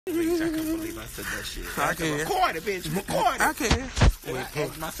Bitch, I can't believe I said that shit. I can. Record it, bitch. Record it. I can. Wait,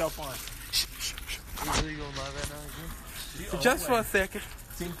 hold myself on. Just for a second.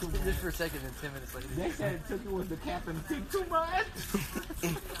 Just for a second and 10 minutes later. They said Silky was the captain of Team Too Much.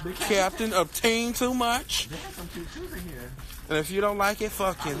 The captain of Team Too Much. They have some cute shoes in here. And if you don't like it,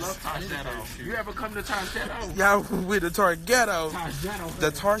 fuck it. I love Targetto. You ever come to Targetto? Y'all with the Targetto. Targetto.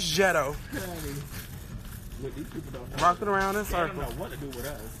 The Targetto. Look, these people don't know. Walking around in They don't circles. know what to do with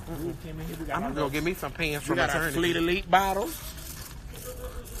us. We came in here, we got I'm our gonna go get me some pants we from got our maternity. Fleet Elite bottles.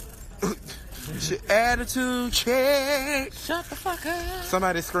 Attitude check. Shut the fuck up.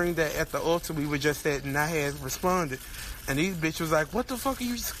 Somebody screamed that at the altar we were just at, and I had responded. And these bitch was like, "What the fuck are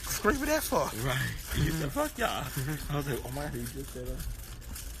you screaming that for?" Right. You said, fuck y'all. I was like, oh my God, you just said that.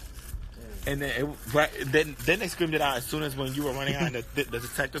 And then then they screamed it out as soon as when you were running out and the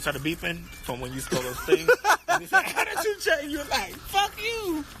detective started beeping from when you stole those things. And he said, attitude check. You were like, fuck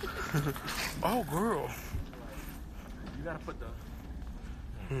you. Oh, girl. You gotta put the...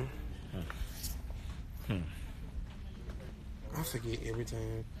 I forget every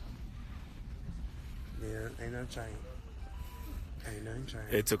time. Yeah, ain't nothing changed. Ain't nothing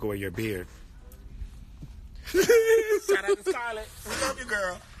changed. It took away your beard. Shout out to Scarlett. We love you,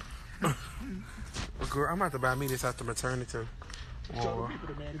 girl. Well, girl, I'm about to buy me this after maternity. Show the people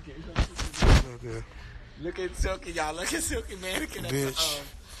the mannequin. Okay. Look at Silky, y'all. Look at Silky mannequin. Bitch.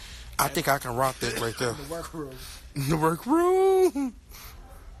 I think I can rock that right there. The workroom. The workroom.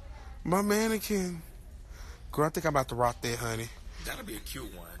 My mannequin. Girl, I think I'm about to rock that, honey. That'll be a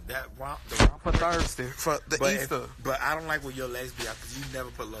cute one. The romp For Thursday. For the Easter. But I don't like where your legs be out because you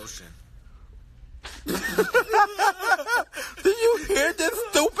never put lotion. Do you hear this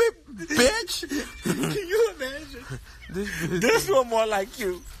stupid bitch? Can you imagine? This This one more like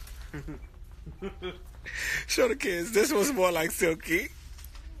you. Show the kids. This one's more like Silky.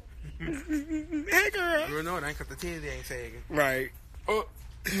 Hey, girl. Girl, no, it ain't because the titty ain't sagging. Right. Oh,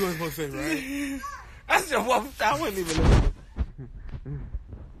 you weren't supposed to say, right? I said, well, I wasn't even looking.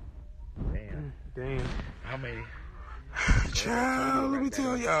 Damn. How many? Child, let me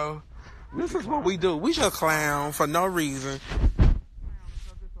tell y'all. This is what we do. We just clown for no reason.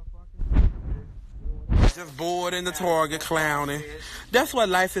 Just bored in the Target clowning. That's what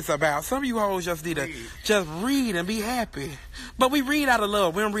life is about. Some of you hoes just need to just read and be happy. But we read out of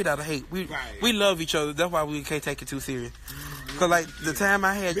love. We don't read out of hate. We love each other. That's why we can't take it too serious. Cause like the time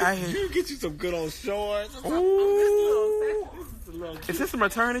I had You get you some good old shorts. Ooh. Is this a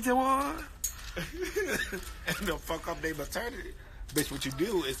maternity one? And they'll fuck up their maternity. Bitch, what you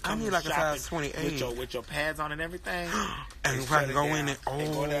do is come I need like a shopping size 28 with your pads on and everything. and I can go in it.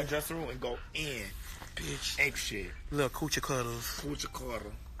 And go in that dressing room and go in. Bitch. Ape shit. Little coochie cutters. Coochie cutter.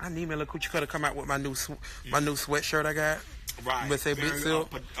 I need me a little coochie cutter come out with my new sweatshirt I got. Right. But say big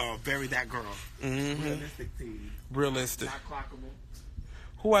silk. Very that girl. Mm-hmm. Realistic tee. Realistic. Not clockable.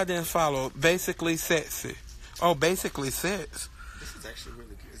 Who I didn't follow? Basically Sexy. Oh, Basically Sex. This is actually really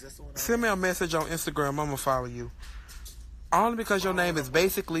good. Is this the one? Send me a message on Instagram. I'm going to follow you. Only because your name is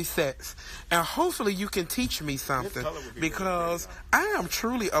Basically Sex. And hopefully you can teach me something. Because I am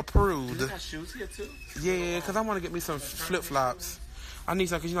truly a prude. You got shoes here too? Yeah, because I want to get me some flip-flops. I need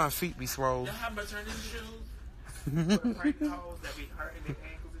some because you know my feet be swole. Y'all have maternity shoes? Right toes that be hurting their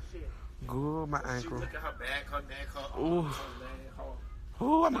ankles and shit. Good, my ankle. Look at her back, her neck, her Ooh. arms, her leg, her...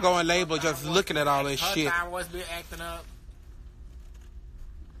 Ooh, I'm going label just looking at all this shit. Her thyroid's been acting up.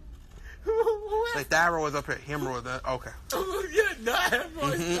 The thyroid's up here. Hemorrhoids. Okay. You're not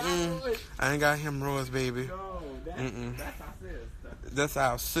hemorrhoids. I ain't got hemorrhoids, baby. No, that's our sister. That's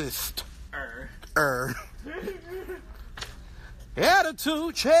our cyst.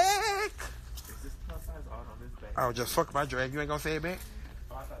 Attitude check. Is this plus size? Oh, no, this bag. Oh, just fuck my drag. You ain't gonna say it back?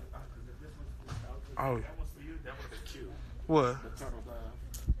 Oh, I thought this was Oh. that was for you. That would have been cute. What? The turtle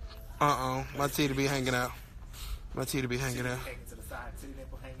glove. My titty be hanging out. My titty be hanging out. Hanging to the side. Titty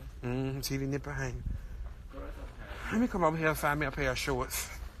nipple hanging. Titty nipple hanging. Girl, that's okay. Let me come over here and find me a pair of shorts.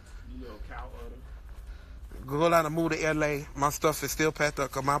 You little cow udder. Go out and move to LA. My stuff is still packed up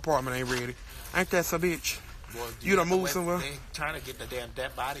because my apartment ain't ready. Ain't that so bitch? Boy, You done moved somewhere? They trying to get the damn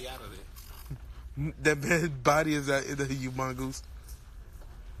dead body out of it. That bad body is that you mongoose.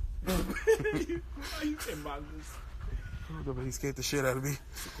 Why you say mongoose? He scared the shit out of me.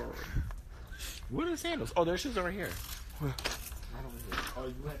 What are the sandals? Oh, their shoes over here. Where? Right over here. Oh,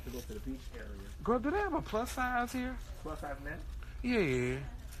 you have to go to the beach area. Girl, do they have a plus size here? Plus size men? Yeah.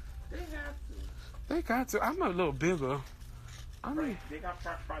 They have to. They got to. I'm a little bigger. I mean, They got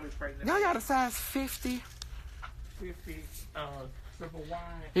probably pregnant. y'all got a size 50. 50. sip of wine.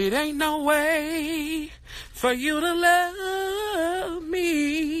 It ain't no way for you to love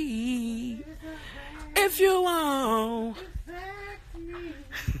me if you want.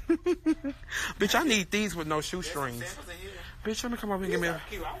 Bitch, I need these with no shoestrings. Bitch, let me come over and give me a...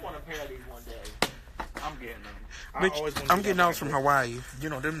 I want a pair of these one day. I'm getting them. Bitch, I'm getting those from Hawaii. You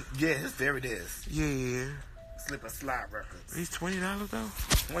know them. Yes, there it is. Yeah. Slip and Slide Records. These $20 though?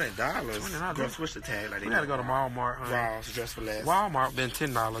 $20. Girl, switch the tag like We gotta go to Walmart, honey. Ross, Dress for Less. Walmart been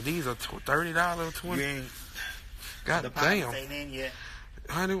 $10. These are $30, $20. You ain't, God the damn. ain't in yet.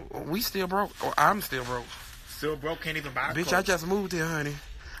 Honey, we still broke. Or I'm still broke. Still broke, can't even buy a Bitch, coat. I just moved here, honey.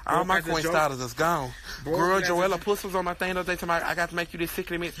 All my coin starters is gone. Girl, Joella Puss was on my thing the other day talking about, I got to make you this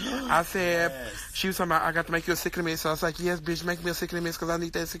sickly mix. I said, she was talking about, I got to make you a sickly mix. So I was like, yes, bitch, make me a sickly mix because I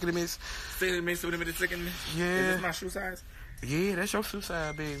need that sickly mix. Sickly mix with the sickly mix? Yeah. Is this my shoe size? Yeah, that's your shoe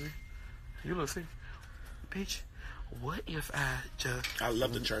size, baby. You look sick. Bitch, what if I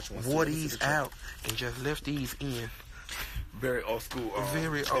love the church ones. Wore these out and just left these in? Very old school.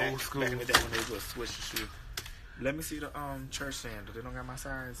 Very old school. Back in the day when they do a switch shoe. Let me see the church sandals. They don't got my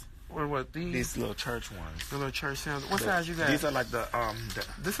size. What these? These little church ones. The little church sandals. What size you got? These are like the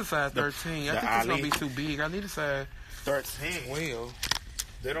This is size 13. I think it's gonna be too big. I need a size 13. Well,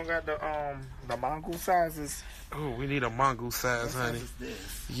 they don't got the mongoose sizes. oh, we need a mongoose size, What honey. size is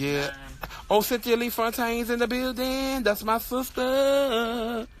this? Yeah. Oh, Cynthia Lee Fontaine's in the building. That's my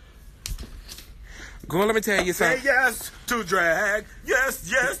sister. Girl, let me tell you something. Say yes to drag. Yes,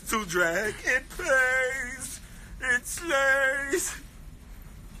 yes to drag. It plays. It slays.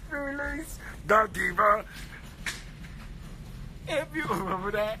 Release the diva. If you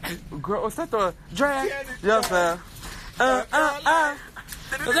remember that. Girl, what's that the drag? Yes, sir.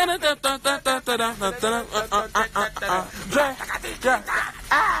 Drag.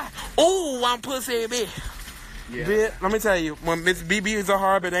 Oh, I'm pussy, bitch. Yeah. Bitch, let me tell you, when Miss BB is a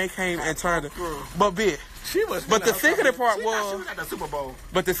harbor, they came and turned it. But bitch, She was. but the sickening part she was, was at the Super Bowl.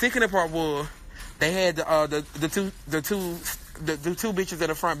 but the sickening part was, they had the two bitches in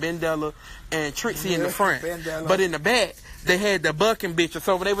the front, Bendella and Trixie in the front. Bendella. But in the back, they had the bucking bitches.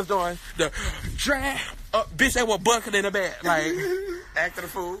 So when they was doing the drag up, bitch, they were bucking in the back, like Acting a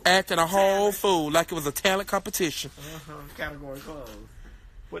fool. acting a whole fool, like it was a talent competition. Category closed.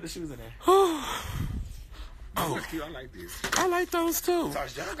 Put the shoes in there. Oh, That's cute. I like these. I like those too. Sorry,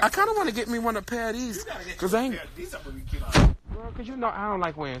 y'all got I kind of want to get me one of pair of these, You gotta get cause you I a ain't, pair. These are really cute. girl, cause you know I don't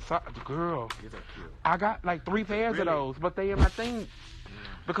like wearing socks, girl. These are cute. I got like 3 pairs Really? of those, but they in my thing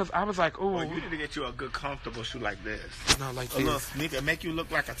because I was like, oh, Well, you need to get you a good, comfortable shoe like this. not like A little this. sneaker, make you look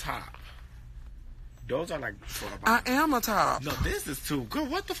like a top. Those are like for the I bottom. am a top, No, this is too. Girl,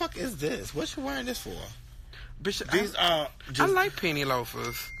 what the fuck is this? What you wearing this for? bitch. These are I just. like penny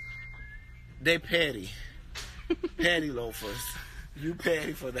loafers. They petty. Petty loafers. You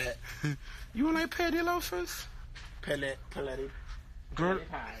petty for that. You don't like penny loafers, Pellet. girl?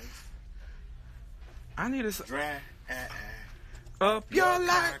 I need a Dry. up your Your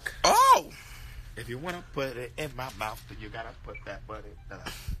life. cock. Oh, If you wanna put it in my mouth, then you gotta put that butt in.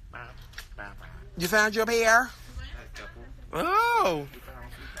 you found your pair? Oh,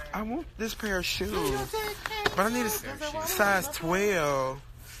 I want this pair of shoes, but I need a size 12.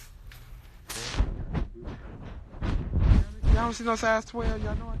 Y'all don't see no size 12.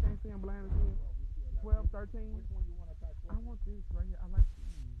 Y'all know I can't see them blind as hell. 12, 13. I want this right here. I like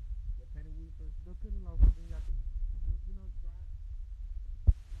these. The penny weavers. The penny loafers. Then y'all can, you know, try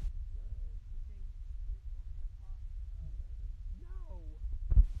it. No.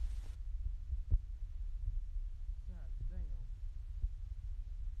 God damn.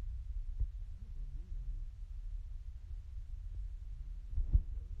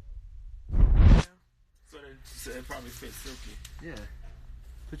 So it probably fits Silky. Yeah.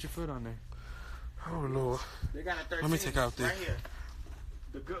 Put your foot on there. Oh, Lord. They got a 13. Let me take out this. Right here.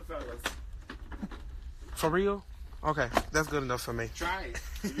 The Goodfellas. For real? Okay, that's good enough for me. Try it.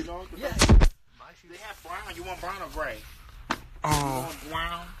 You know? Yeah. They have brown. You want brown or gray? You Oh, want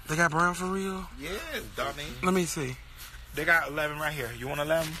brown? they got brown for real? Yes, dummy. Let me see. They got 11 right here. You want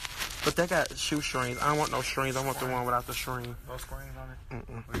 11? But they got shoestrings. I don't want no strings. I want the one without the string. No screens on it?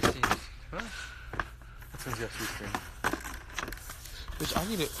 What do you see? Huh? That one's got shoestring. Bitch, I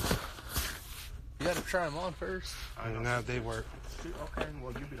need it. You gotta try them on first. Now they work. Okay,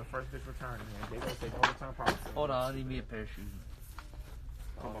 well, you be the first bitch returning, man. They gonna take all the time process. Hold on, I need me a pair of shoes.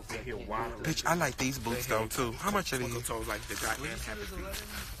 I'm gonna sit here wild. Bitch, I like these boots though too. How much are Twinkle these? toes like the goddamn happy feet.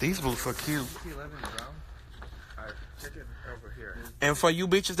 These boots are cute. 11 brown. Alright, check it over here. And for you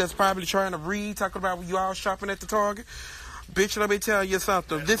bitches that's probably trying to read, talking about when you all shopping at the Target, bitch, let me tell you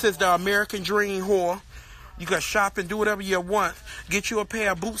something. This is the American Dream whore. You can shop and do whatever you want. Get you a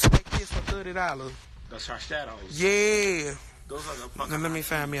pair of boots like this for $30. The shadows. Yeah. Those are the Pocahontas. Now let me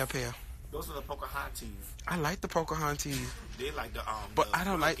find me a pair. Those are the Pocahontas. I like the Pocahontas. They like the but I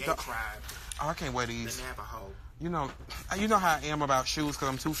don't like the tribe. Oh, I can't wear these. The Navajo. You know how I am about shoes because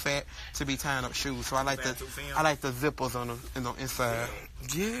I'm too fat to be tying up shoes. So I like the zippers on the inside.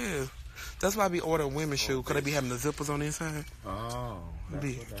 Yeah. That's why I be ordering women's shoes because they be having the zippers on the inside. Oh. It'd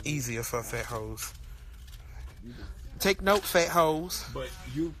be easier for fat hoes. Take note, fat hoes. But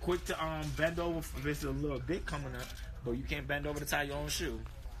you quick to bend over if there's a little dick coming up, but you can't bend over to tie your own shoe.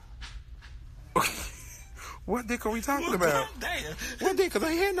 What dick are we talking about? Damn. What dick? Because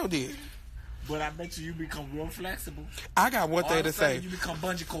I ain't had no dick. But I bet you become real flexible. I got one thing to say. You become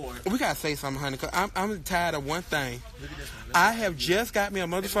bungee cord. We got to say something, honey, because I'm tired of one thing. Look at this one. I have just got me a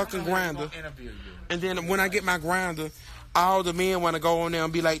motherfucking grinder. And then when I get my grinder, all the men want to go on there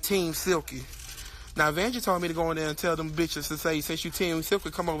and be like Team Silky. Now, Vanjie told me to go in there and tell them bitches to say, since you Team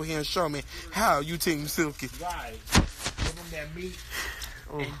Silky, come over here and show me how you Team Silky. Right. Give them that meat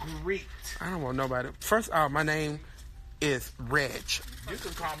and greet. I don't want nobody. First off, my name is Reg. You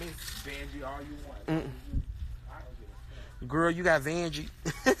can call me Vanjie all you want. Girl, you got Vanjie.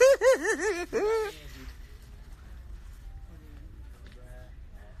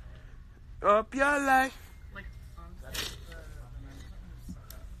 Up your life.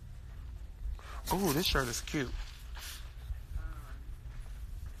 Oh, this shirt is cute.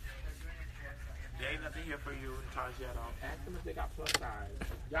 There ain't nothing here for you in Targetto. Ask them if they got plus size.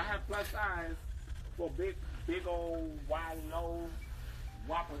 Y'all have plus size for big old, wide, low,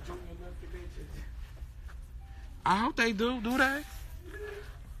 Whopper Junior lifted bitches. I hope they do. Do they?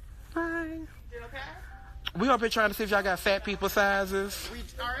 Fine. You okay? We up here trying to see if y'all got fat people sizes. We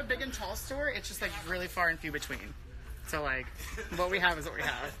are a big and tall store. It's just like really far and few between. So like, what we have is what we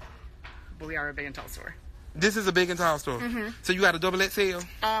have. But we are a big and tall store. This is a big and tall store. Mm-hmm. So you got a double XL?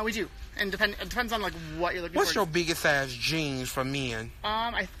 We do. And it depends on like what you're looking What's for. your biggest size jeans for men?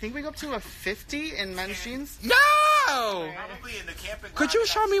 I think we go up to a 50 in men's jeans. No! Probably in the camping. Could you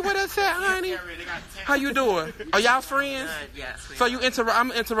show me what that said, honey? How you doing? Are y'all friends? Yes. So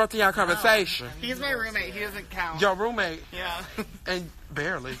I'm interrupting y'all conversation. He's my roommate. He doesn't count. Your roommate? Yeah. And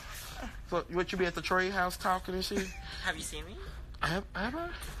barely. So what, you be at the trade house talking and shit? Have you seen me? Have I?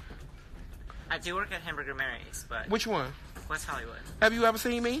 I do work at Hamburger Mary's, but Which one? West Hollywood. Have you ever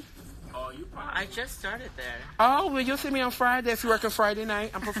seen me? Oh, you probably. I just started there. Oh, well, you'll see me on Friday if you working Friday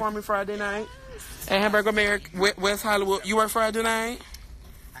night. I'm performing Friday night at Hamburger Mary, West Hollywood. You work Friday night?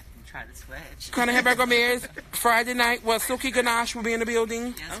 I can try to switch. Come to Hamburger Mary's Friday night. Well, Silky Ganache will be in the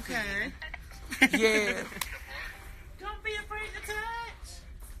building. Yes, Okay. Yeah. Don't be afraid to touch.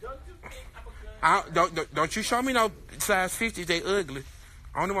 Don't you show me no size 50. They ugly.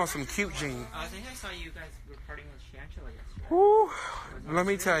 I only want some cute jeans. I think I saw you guys were partying with Shangela yesterday. Woo. Let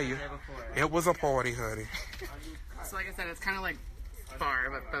me tell you, The day before. it was a party, honey. So like I said, it's kind of like far,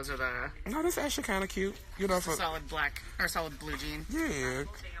 but those are the No, that's actually kind of cute. You know, for solid black or solid blue jean. yeah.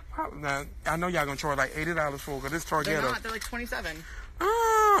 Now, I know y'all gonna charge like $80 for it, 'cause this They're Targetto. not. They're like 27.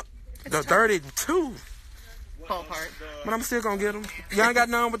 The 32. Fall apart. But I'm still gonna get them. Y'all ain't got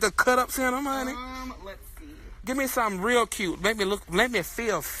none with the cut ups in them, honey. Let's see. Give me something real cute. Let me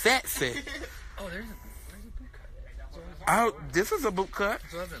feel fancy. Oh, there's a boot cut. This is a boot cut,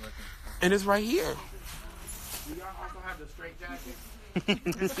 That's what I've been looking for. and it's right here. Do y'all also have the straight jacket? That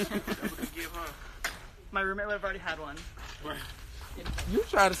we could give her. My roommate would have already had one. You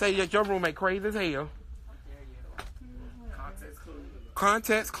try to say that your roommate crazy as hell.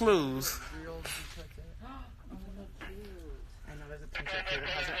 Context clues. I know there's a pink jacket that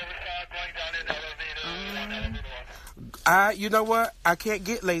has it. You know what? I can't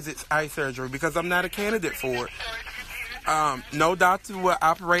get LASIK eye surgery because I'm not a candidate for it. No doctor will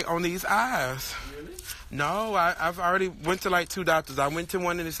operate on these eyes. No, I've already went to like 2 doctors. I went to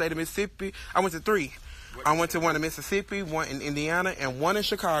one in the state of Mississippi. I went to 3. I went to one in Mississippi, one in Indiana, and one in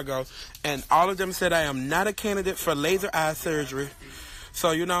Chicago. And all of them said I am not a candidate for laser eye surgery.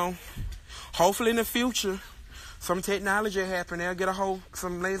 So, you know, hopefully in the future, some technology will happen. They'll get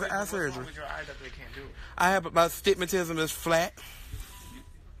some laser eye surgery. With your eye that they can't do. I have my astigmatism is flat.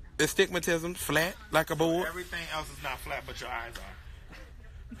 Astigmatism, flat, like a board. Everything else is not flat, but your eyes are.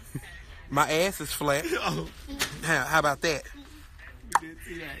 My ass is flat. Oh, How about that? you did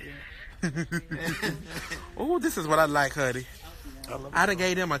see that, yeah. Oh, this is what I like, honey. I done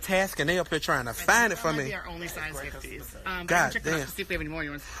gave them a task and they up here trying to find it for That might me. be our only size 50s. But I God can check them out damn. to see if we have any more. You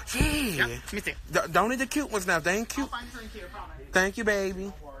want? Yeah. Let me see. Don't need the cute ones now. They ain't cute. Find something cute, promise. Thank you,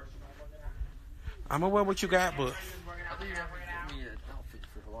 baby. I'm gonna wear what you got, but I think you're gonna give me an outfit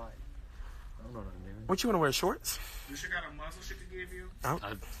for Hawaii. I don't know what I'm doing. What you want to wear, shorts? You should got a muscle she could give you.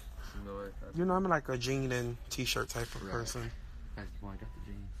 You know, I'm like a jean and t-shirt type of person. That's why I got the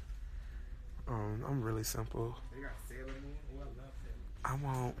jeans. I'm really simple. They got Sailor Moon. Oh, I love Sailor Moon. I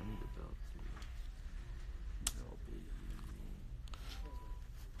won't. I need the belt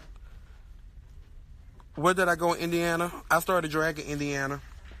too. Where did I go in Indiana? I started drag in Indiana.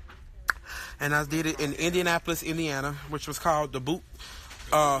 And I did it in Indianapolis, Indiana, which was called the Boot.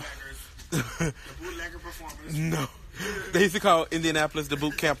 The bootlegger performance. No. They used to call Indianapolis the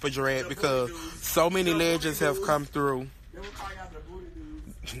boot camp for drag because so many legends have come through. They would call y'all the booty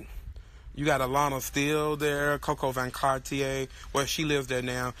dudes. You got Alana Steele there, Coco Van Cartier. Well, she lives there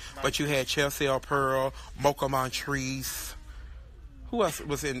now. But you had Chelsea Pearl, Mocha Montrese. Who else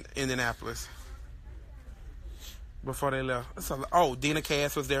was in Indianapolis before they left? Dina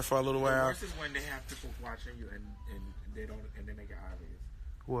Cass was there for a little The while. worst is when they have people watching you and they don't, and then they get obvious.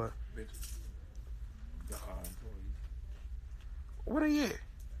 What? Bitch, the employees. What are you at?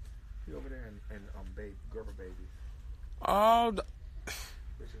 He over there and Gerber babies. Oh,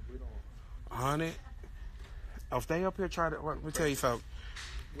 Bitches, we don't. honey. If they up here try to, let me tell you something.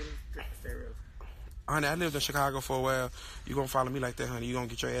 What is stereos? Honey, I lived in Chicago for a while. You gonna follow me like that, honey. You gonna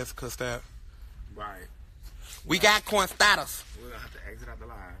get your ass cussed out. Right. We got cornstatus. We're gonna have to exit out the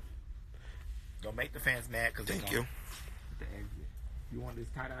live. Don't make the fans mad because Thank you. The exit. You want this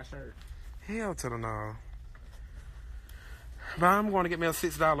tie-dye shirt? Hell to the no. But I'm going to get me a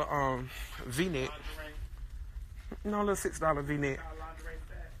 $6 V-neck. Lingerie? No, a little $6 V-neck. Lingerie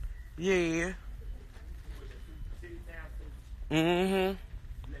set? Yeah. City town suit. Mm-hmm.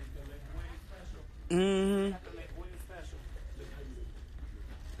 Mm-hmm.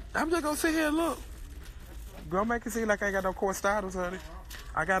 I'm just going to sit here and look. Go make it seem like I ain't got no cornstatus, honey.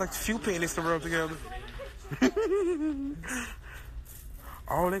 I got a few pennies to rub together.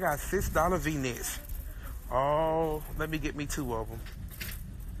 Oh, they got $6 V-necks. Oh, let me get me 2 of them.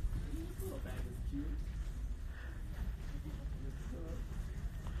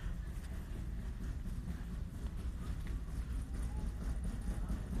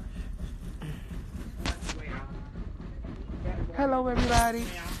 Hello, everybody.